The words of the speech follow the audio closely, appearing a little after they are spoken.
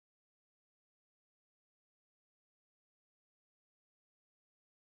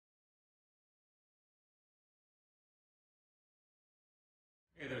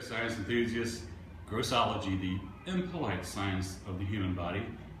Hey there, science enthusiasts. Grossology, the impolite science of the human body,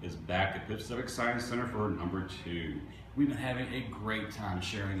 is back at Pacific Science Center for number 2. We've been having a great time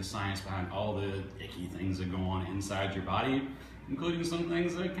sharing the science behind all the icky things that go on inside your body, including some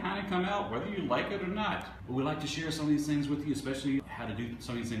things that kind of come out whether you like it or not. But we like to share some of these things with you, especially how to do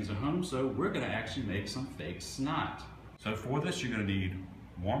some of these things at home, so we're going to actually make some fake snot. So for this, you're going to need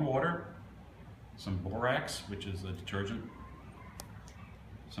warm water, some borax, which is a detergent,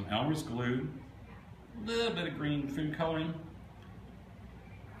 some Elmer's glue, a little bit of green food coloring,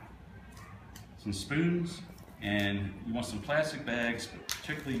 some spoons, and you want some plastic bags, but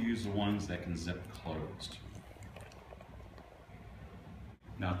particularly use the ones that can zip closed.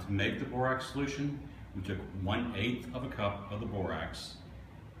 Now to make the borax solution, we took 1/8 of a cup of the borax,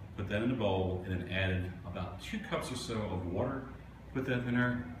 put that in a bowl, and then added about 2 cups or so of water. Put that in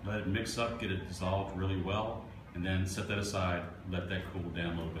there, let it mix up, get it dissolved really well, and then set that aside, let that cool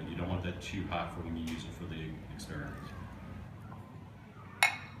down a little bit. You don't want that too hot for when you use it for the experiment.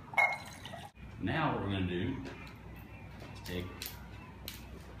 Now what we're going to do is take,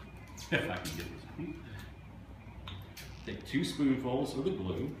 if I can get this, take 2 spoonfuls of the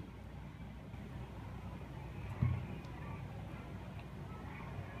glue,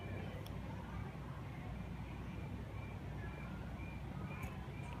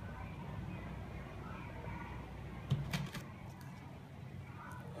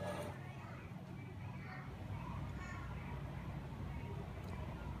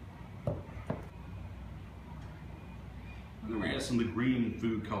 I'm going to add some of the green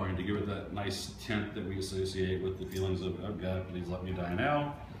food coloring to give it that nice tint that we associate with the feelings of, oh God, please let me die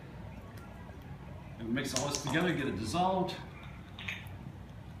now. And mix all this together, get it dissolved.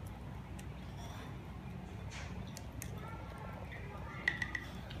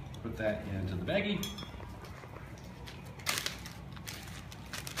 Put that into the baggie.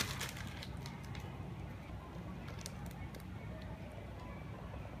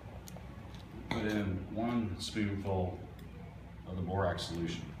 Put in 1 spoonful of the borax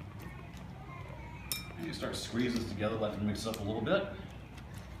solution. And you start squeezing this together, let it mix up a little bit.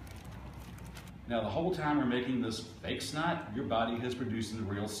 Now the whole time we're making this fake snot, your body is producing the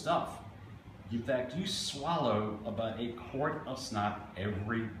real stuff. In fact, you swallow about 1 quart of snot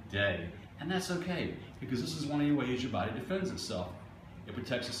every day. And that's okay, because this is one of the ways your body defends itself. It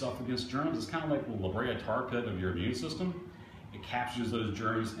protects itself against germs. It's kind of like the La Brea tar pit of your immune system. It captures those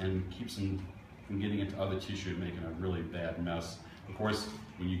germs and keeps them from getting into other tissue and making a really bad mess. Of course,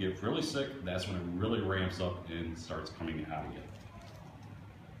 when you get really sick, that's when it really ramps up and starts coming out of you.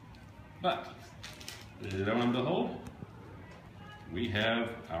 But, lo and behold, we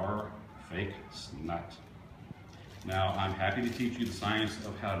have our fake snot. Now, I'm happy to teach you the science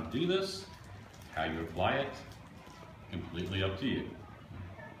of how to do this, how you apply it, completely up to you.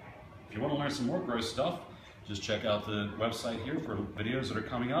 If you want to learn some more gross stuff, just check out the website here for videos that are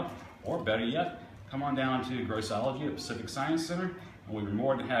coming up, or better yet, come on down to Grossology at Pacific Science Center, and we'll be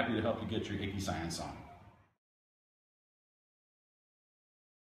more than happy to help you get your icky science on.